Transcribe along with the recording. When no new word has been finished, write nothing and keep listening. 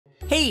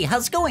Hey,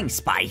 how's it going?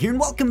 Spy here, and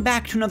welcome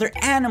back to another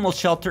animal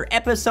shelter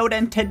episode,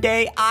 and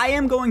today I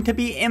am going to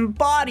be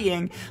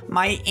embodying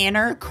my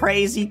inner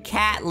crazy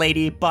cat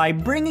lady by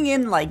bringing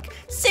in like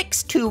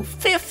 6 to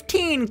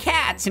 15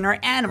 cats in our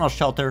animal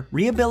shelter,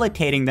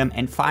 rehabilitating them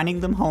and finding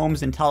them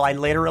homes until I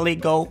literally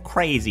go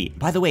crazy.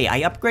 By the way,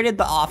 I upgraded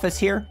the office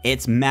here.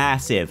 It's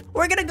massive.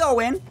 We're gonna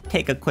go in,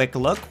 take a quick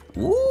look.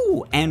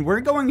 Ooh, and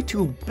we're going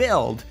to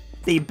build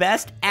the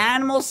best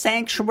animal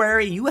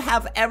sanctuary you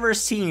have ever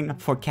seen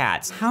for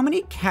cats. How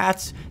many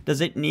cats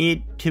does it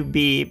need to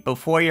be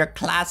before you're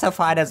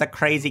classified as a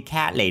crazy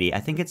cat lady?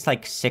 I think it's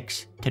like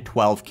 6 to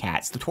 12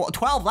 cats.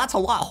 12, that's a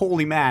lot,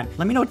 holy man.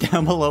 Let me know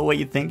down below what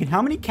you think and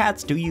how many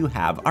cats do you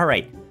have? All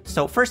right,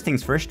 so first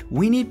things first,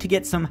 we need to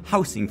get some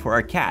housing for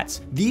our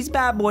cats. These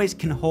bad boys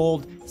can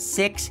hold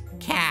 6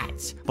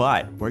 cats,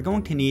 but we're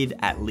going to need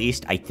at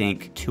least, I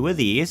think, 2 of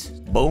these.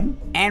 Boom.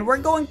 And we're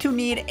going to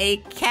need a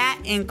cat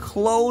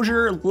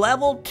enclosure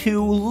level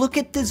 2. Look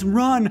at this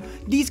run.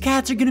 These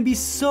cats are gonna be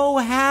so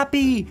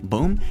happy.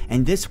 Boom.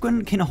 And this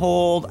one can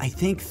hold, I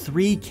think,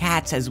 3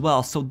 cats as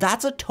well. So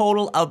that's a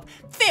total of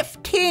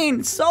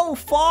 15 so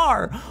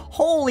far.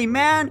 Holy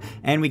man.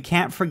 And we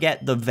can't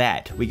forget the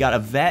vet. We got a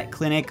vet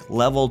clinic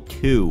level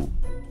 2.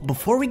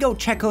 Before we go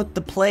check out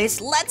the place,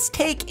 let's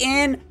take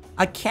in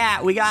a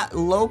cat. We got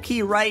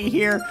Loki right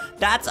here.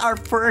 That's our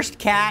first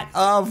cat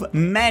of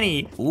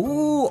many.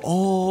 Ooh,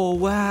 oh,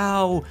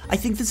 wow. I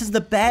think this is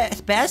the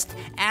best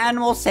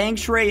animal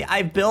sanctuary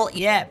I've built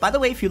yet. By the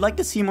way, if you'd like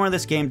to see more of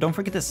this game, don't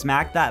forget to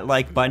smack that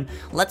like button.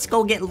 Let's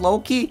go get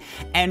Loki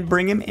and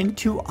bring him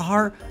into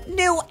our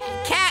new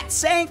cat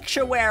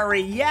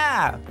sanctuary.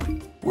 Yeah.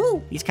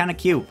 Woo, he's kind of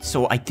cute.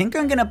 So I think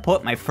I'm gonna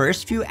put my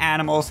first few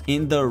animals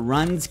in the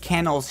runs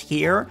kennels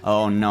here.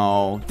 Oh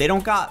no, they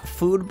don't got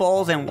food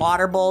bowls and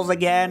water bowls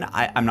again.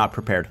 I'm not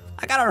prepared.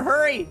 I gotta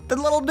hurry, the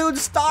little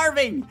dude's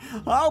starving.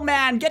 Oh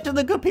man, get to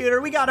the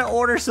computer. We gotta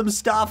order some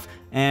stuff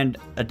and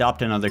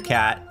adopt another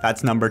cat.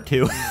 That's number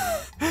 2.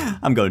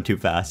 I'm going too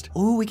fast.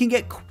 Ooh, we can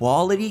get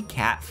quality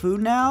cat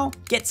food now.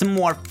 Get some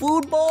more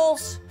food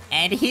bowls.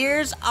 And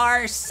here's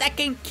our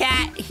second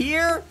cat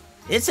here.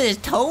 This is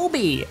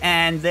Toby,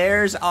 and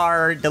there's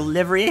our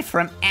delivery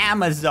from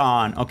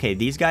Amazon. Okay,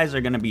 these guys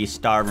are gonna be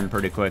starving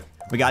pretty quick.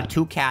 We got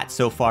 2 cats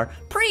so far.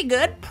 Pretty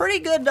good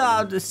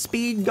the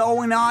speed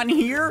going on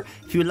here.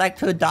 If you'd like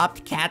to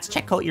adopt cats,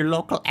 check out your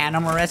local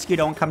animal rescue.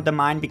 Don't come to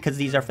mine because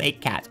these are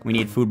fake cats. We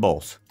need food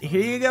bowls.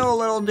 Here you go,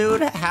 little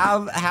dude.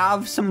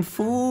 Have some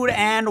food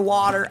and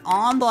water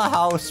on the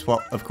house.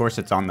 Well, of course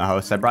it's on the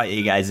house. I brought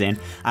you guys in.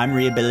 I'm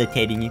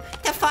rehabilitating you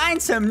to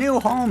find some new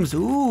homes.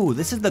 Ooh,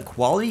 this is the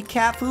quality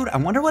cat food. I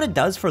wonder what it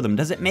does for them.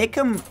 Does it make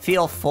them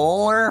feel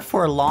fuller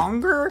for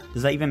longer?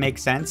 Does that even make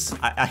sense?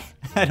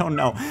 I don't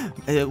know.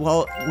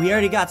 Well, we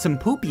already got some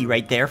poopy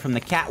right there from the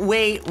cat.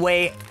 Wait.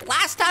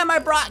 Last time I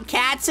brought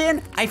cats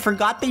in, I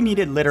forgot they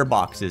needed litter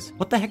boxes.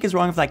 What the heck is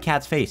wrong with that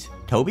cat's face?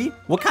 Toby?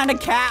 What kind of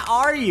cat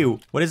are you?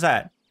 What is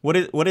that? What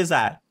is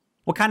that?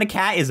 What kind of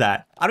cat is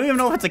that? I don't even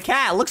know if it's a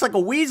cat. It looks like a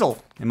weasel.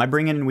 Am I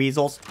bringing in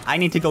weasels? I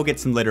need to go get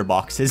some litter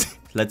boxes.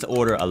 Let's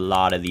order a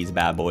lot of these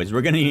bad boys.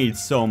 We're gonna need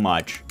so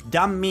much.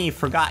 Dumb me,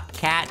 forgot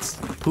cats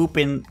poop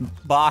in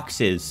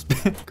boxes.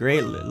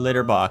 Great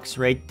litter box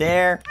right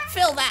there.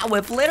 Fill that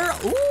with litter.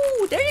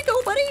 Ooh, there you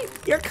go, buddy.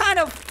 You're kind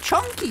of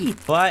chunky,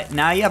 but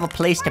now you have a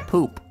place to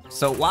poop.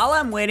 So while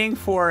I'm waiting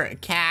for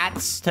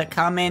cats to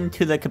come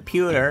into the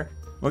computer,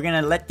 we're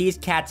gonna let these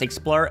cats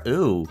explore.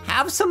 Ooh,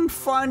 have some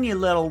fun, you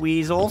little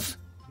weasels.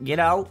 Get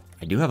out.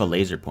 I do have a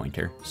laser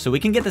pointer, so we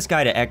can get this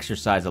guy to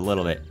exercise a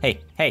little bit. Hey,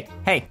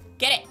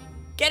 get it.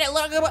 Get it,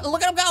 look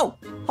at him go.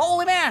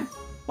 Holy man,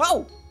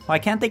 whoa. Why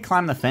can't they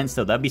climb the fence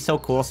though? That'd be so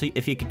cool so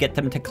if you could get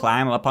them to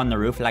climb up on the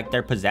roof like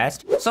they're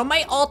possessed. So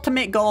my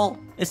ultimate goal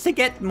is to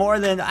get more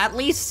than at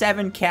least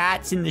 7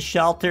 cats in the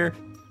shelter.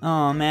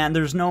 Oh man,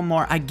 there's no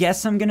more. I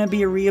guess I'm gonna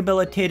be a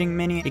rehabilitating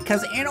mini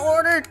because in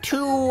order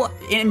to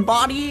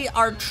embody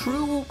our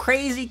true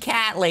crazy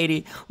cat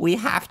lady, we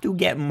have to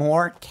get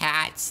more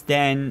cats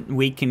than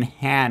we can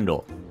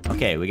handle.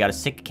 Okay, we got a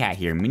sick cat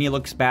here. Minnie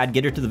looks bad.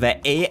 Get her to the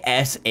vet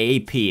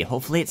ASAP.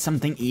 Hopefully it's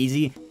something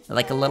easy,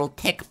 like a little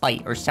tick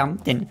bite or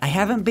something. I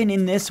haven't been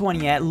in this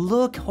one yet.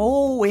 Look,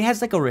 oh, it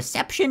has like a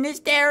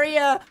receptionist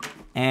area.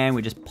 And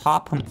we just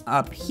pop him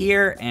up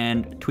here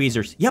and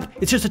tweezers. Yep,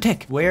 it's just a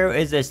tick. Where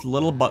is this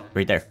little bug?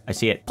 Right there, I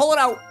see it. Pull it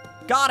out,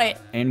 got it.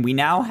 And we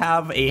now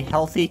have a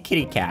healthy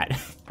kitty cat,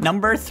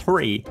 number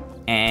 3.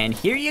 And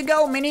here you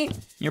go, Minnie,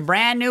 your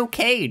brand new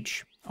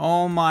cage.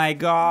 Oh my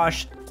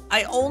gosh.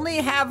 I only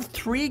have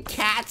 3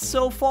 cats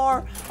so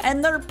far,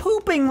 and they're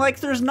pooping like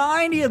there's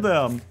 90 of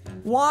them.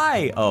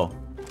 Why? Oh,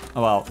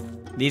 well,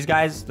 these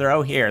guys, they're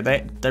out here.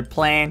 They're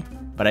playing,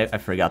 but I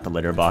forgot the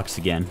litter box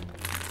again.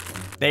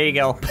 There you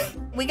go.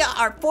 We got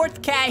our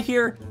 4th cat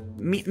here,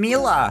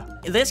 Mila.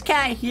 This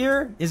cat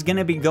here is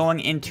gonna be going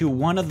into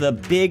one of the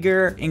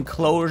bigger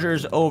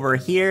enclosures over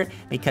here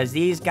because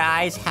these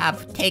guys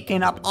have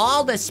taken up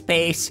all the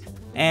space.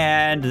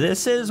 And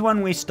this is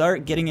when we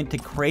start getting into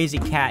crazy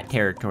cat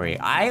territory.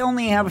 I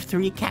only have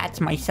 3 cats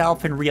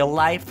myself in real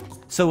life,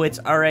 so it's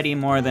already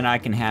more than I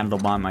can handle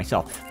by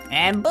myself.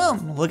 And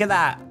boom, look at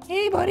that.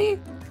 Hey, buddy.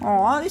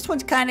 Aw, this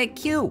one's kind of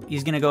cute.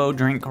 He's gonna go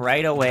drink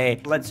right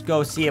away. Let's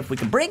go see if we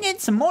can bring in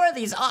some more of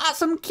these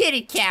awesome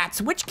kitty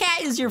cats. Which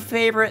cat is your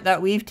favorite that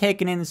we've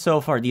taken in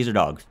so far? These are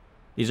dogs.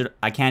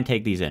 I can't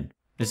take these in.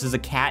 This is a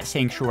cat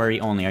sanctuary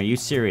only. Are you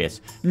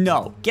serious?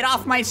 No, get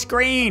off my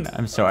screen.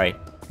 I'm sorry.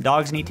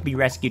 Dogs need to be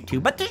rescued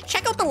too. But just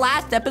check out the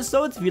last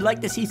episodes if you'd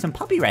like to see some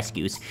puppy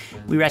rescues.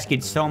 We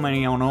rescued so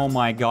many, and oh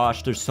my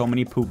gosh, there's so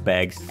many poop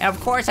bags. And of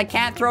course, I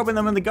can't throw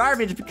them in the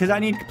garbage because I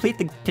need to complete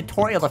the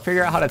tutorial to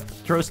figure out how to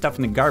throw stuff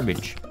in the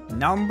garbage.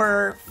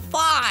 Number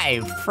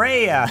 5,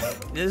 Freya.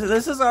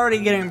 This is already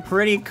getting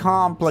pretty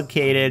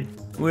complicated.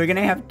 We're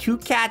gonna have 2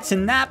 cats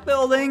in that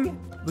building.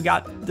 We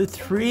got the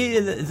 3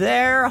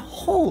 there.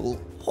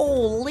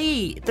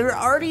 Holy, they're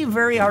already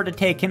very hard to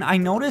take in. I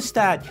noticed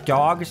that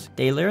dogs,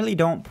 they literally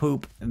don't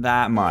poop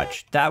that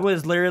much. That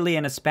was literally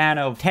in a span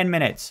of 10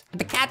 minutes.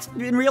 The cats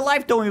in real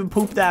life don't even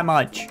poop that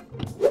much.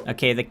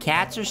 Okay, the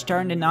cats are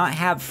starting to not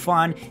have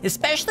fun,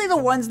 especially the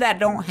ones that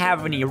don't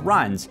have any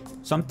runs.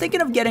 So I'm thinking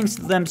of getting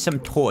them some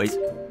toys.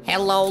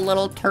 Hello,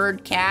 little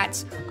turd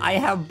cats. I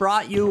have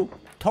brought you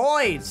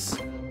toys.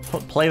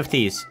 Play with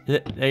these.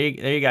 There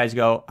you guys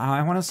go.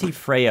 I want to see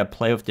Freya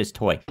play with this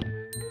toy.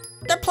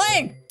 They're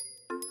playing.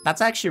 That's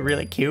actually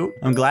really cute.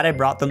 I'm glad I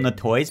brought them the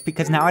toys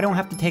because now I don't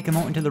have to take them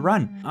out into the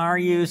run. Are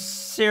you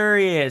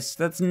serious?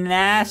 That's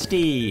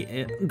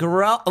nasty.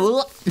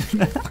 Look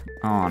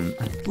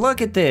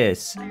at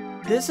this.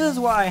 This is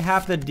what I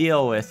have to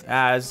deal with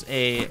as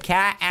a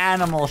cat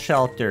animal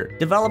shelter.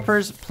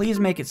 Developers, please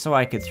make it so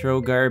I could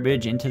throw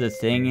garbage into the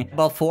thing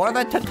before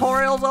the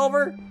tutorial's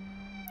over.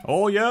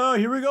 Oh yeah,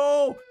 here we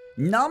go.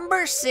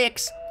 Number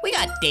 6, we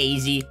got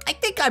Daisy. I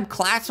think I'm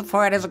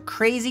classified as a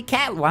crazy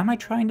cat. Why am I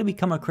trying to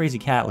become a crazy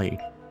cat lady?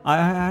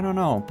 I don't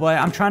know, but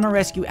I'm trying to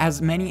rescue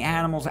as many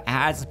animals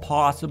as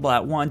possible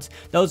at once.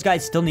 Those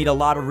guys still need a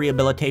lot of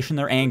rehabilitation.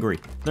 They're angry.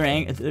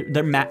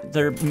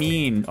 They're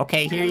mean.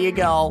 Okay, here you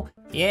go.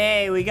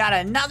 Yay, we got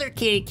another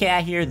kitty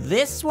cat here.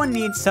 This one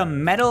needs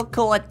some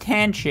medical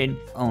attention.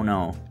 Oh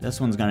no,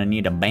 this one's gonna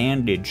need a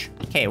bandage.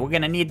 Okay, we're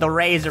gonna need the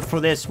razor for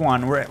this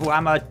one.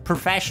 I'm a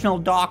professional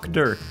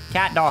doctor,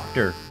 cat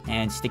doctor.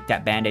 And stick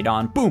that band-aid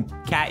on. Boom,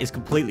 cat is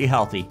completely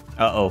healthy.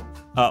 Uh-oh.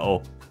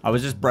 I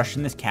was just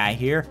brushing this cat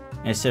here,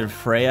 and it said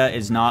Freya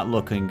is not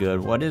looking good.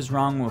 What is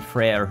wrong with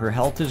Freya? Her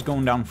health is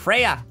going down.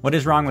 Freya, what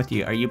is wrong with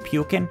you? Are you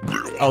puking?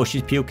 Oh,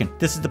 she's puking.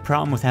 This is the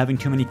problem with having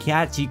too many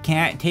cats. You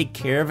can't take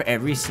care of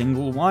every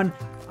single one.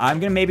 I'm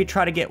gonna maybe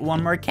try to get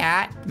 1 more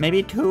cat,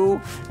 maybe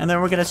 2, and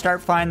then we're gonna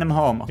start finding them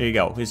home. Here you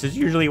go. This is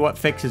usually what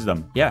fixes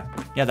them. Yeah,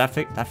 that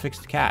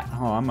fixed the cat.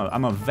 Oh,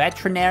 I'm a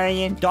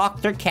veterinarian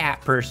doctor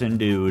cat person,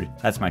 dude.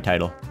 That's my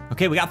title.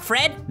 Okay, we got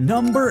Fred,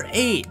 number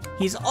 8.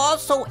 He's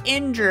also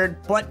injured,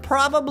 but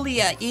probably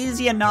a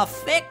easy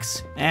enough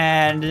fix.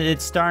 And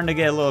it's starting to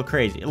get a little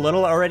crazy.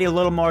 Already a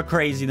little more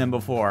crazy than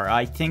before.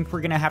 I think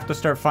we're gonna have to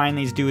start finding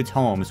these dudes'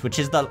 homes, which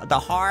is the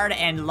hard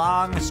and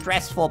long,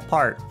 stressful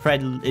part.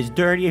 Fred is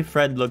dirty,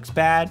 Fred looks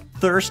bad,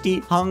 thirsty,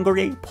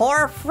 hungry.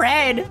 Poor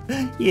Fred.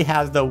 He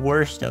has the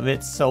worst of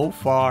it so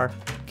far.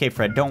 Okay,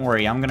 Fred, don't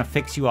worry. I'm gonna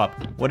fix you up.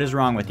 What is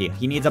wrong with you?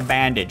 He needs a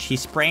bandage. He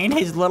sprained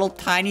his little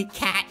tiny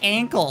cat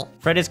ankle.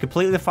 Fred is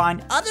completely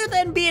fine, other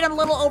than being a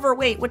little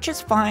overweight, which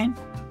is fine.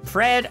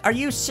 Fred, are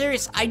you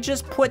serious? I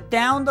just put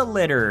down the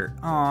litter.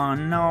 Oh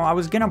no, I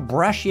was gonna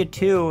brush you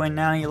too, and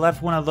now you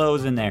left one of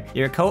those in there.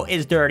 Your coat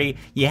is dirty.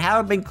 You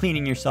haven't been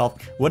cleaning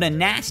yourself. What a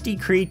nasty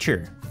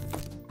creature.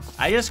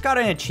 I just got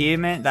an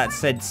achievement that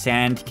said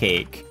sand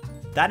cake.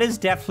 That is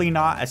definitely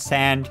not a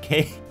sand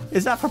cake.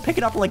 Is that for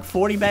picking up like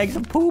 40 bags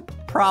of poop?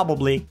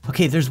 Probably.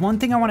 Okay, there's one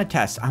thing I want to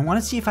test. I want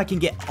to see if I can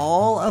get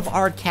all of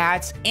our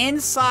cats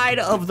inside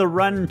of the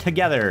run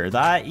together.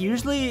 That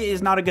usually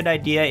is not a good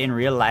idea in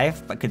real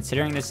life, but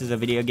considering this is a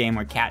video game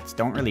where cats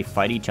don't really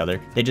fight each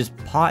other, they just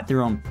pot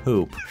their own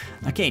poop.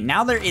 Okay,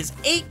 now there is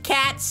 8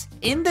 cats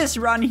in this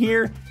run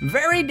here.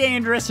 Very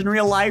dangerous in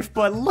real life,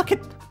 but look at...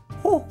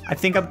 Oh, I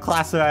think I'm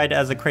classified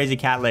as a crazy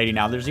cat lady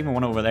now. There's even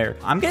one over there.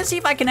 I'm gonna see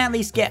if I can at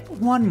least get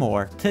 1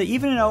 more to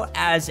even it out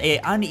as a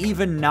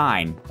uneven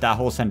 9. That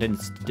whole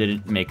sentence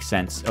didn't make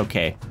sense.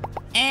 Okay.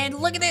 And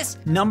look at this,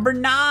 number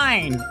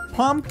 9,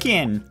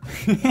 Pumpkin.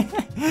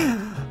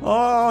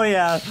 Oh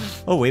yeah.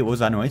 Oh wait, what was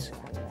that noise?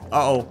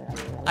 Uh-oh.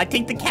 I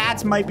think the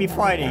cats might be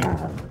fighting.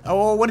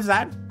 Oh, what is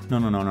that?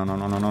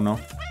 No.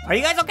 Are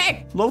you guys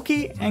okay?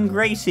 Loki and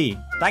Gracie.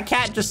 That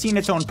cat just seen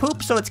its own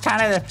poop, so it's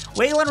kind of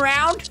wailing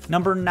around.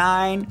 Number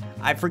 9.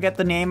 I forget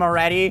the name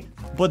already,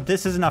 but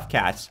this is enough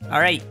cats. All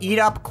right, eat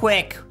up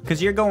quick,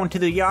 because you're going to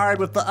the yard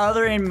with the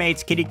other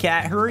inmates, kitty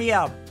cat. Hurry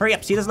up. Hurry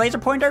up. See this laser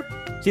pointer?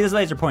 See this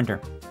laser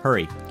pointer?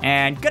 Hurry.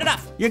 And good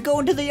enough. You're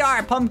going to the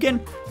yard,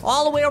 Pumpkin.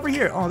 All the way over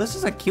here. Oh, this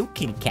is a cute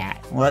kitty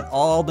cat. Let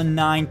all the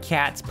 9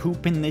 cats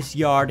poop in this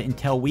yard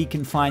until we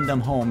can find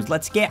them homes.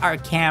 Let's get our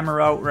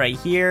camera out right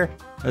here.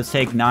 Let's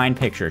take 9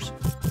 pictures.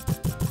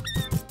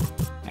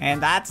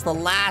 And that's the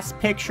last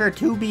picture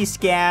to be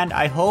scanned.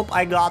 I hope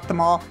I got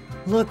them all.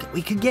 Look,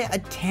 we could get a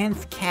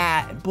 10th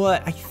cat,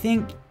 but I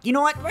think You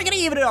know what? We're gonna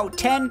give it out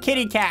 10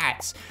 kitty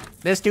cats.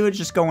 This dude's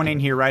just going in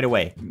here right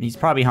away. He's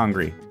probably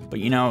hungry, but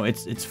you know,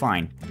 it's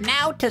fine.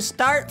 Now to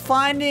start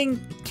finding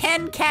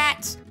 10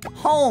 cats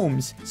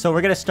homes. So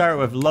we're gonna start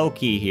with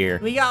Loki here.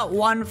 We got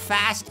one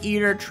fast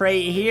eater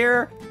trait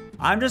here.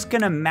 I'm just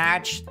gonna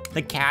match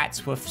the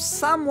cats with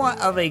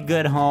somewhat of a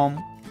good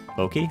home.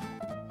 Loki?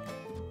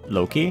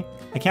 Loki?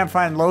 I can't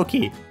find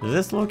Loki. Is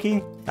this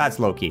Loki? That's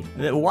Loki.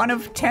 1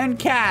 of 10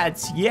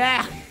 cats,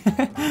 yeah.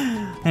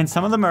 And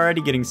some of them are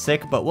already getting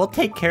sick, but we'll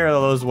take care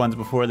of those ones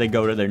before they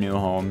go to their new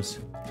homes.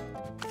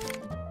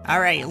 All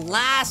right,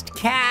 last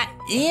cat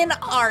in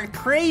our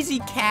crazy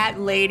cat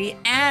lady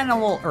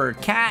animal or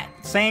cat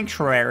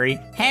sanctuary,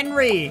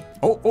 Henry.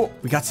 Oh,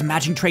 we got some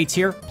matching traits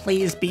here.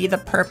 Please be the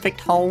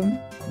perfect home.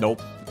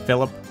 Nope,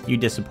 Philip, you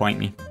disappoint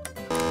me.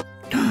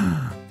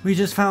 We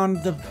just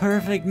found the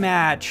perfect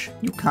match.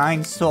 You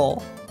kind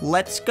soul.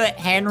 Let's get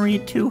Henry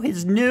to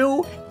his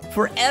new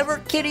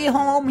forever kitty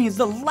home. He's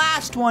the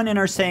last one in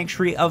our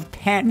sanctuary of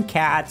 10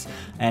 cats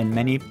and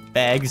many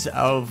bags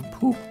of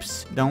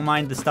poops. Don't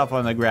mind the stuff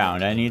on the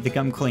ground. I need to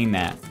come clean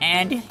that.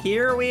 And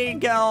here we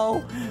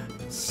go.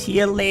 See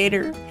you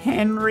later,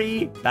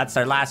 Henry. That's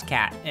our last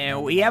cat.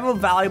 And we have a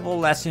valuable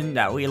lesson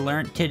that we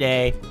learned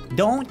today.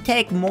 Don't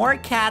take more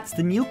cats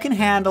than you can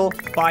handle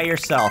by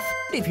yourself.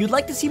 If you'd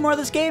like to see more of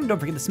this game, don't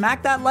forget to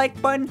smack that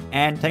like button.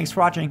 And thanks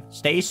for watching.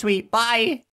 Stay sweet. Bye.